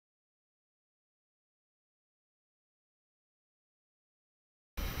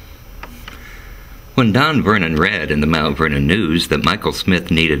When Don Vernon read in the Mount Vernon News that Michael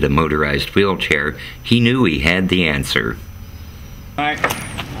Smith needed a motorized wheelchair, he knew he had the answer.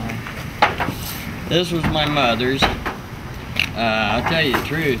 This was my mother's. I'll tell you the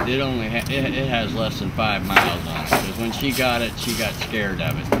truth, it has less than 5 miles on it, because when she got it, she got scared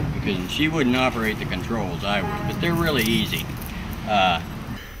of it, because she wouldn't operate the controls, I would, but they're really easy.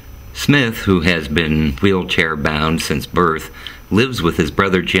 Smith, who has been wheelchair bound since birth, lives with his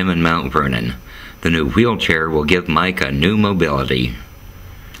brother Jim in Mount Vernon. The new wheelchair will give Mike a new mobility.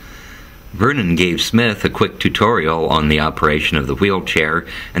 Vernon gave Smith a quick tutorial on the operation of the wheelchair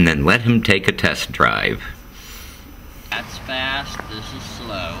and then let him take a test drive. That's fast, this is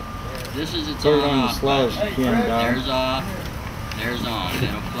slow. This is its Put it on on the off slow button. as you can, Don. There's off, there's on, and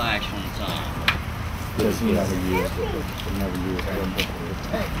it'll flash when it's on. Because he never used it. He never used it.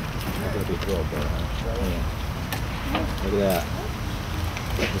 Look at that.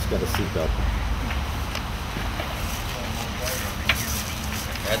 It's got a seatbelt.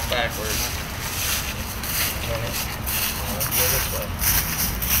 That's backwards.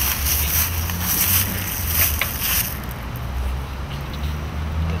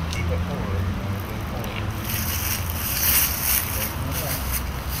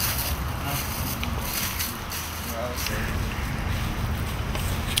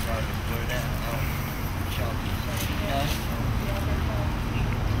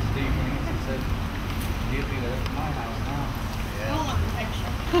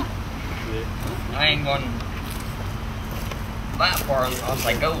 I ain't going that far unless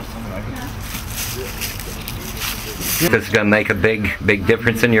I go somewhere. This is going to make a big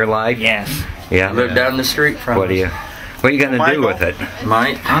difference in your life? Yes. Yeah. I live down the street from What are you going to do with it?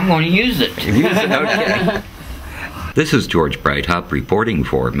 I'm going to use it. Use it? Okay. This is George Breithaupt reporting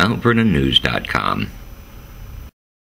for MountVernonNews.com.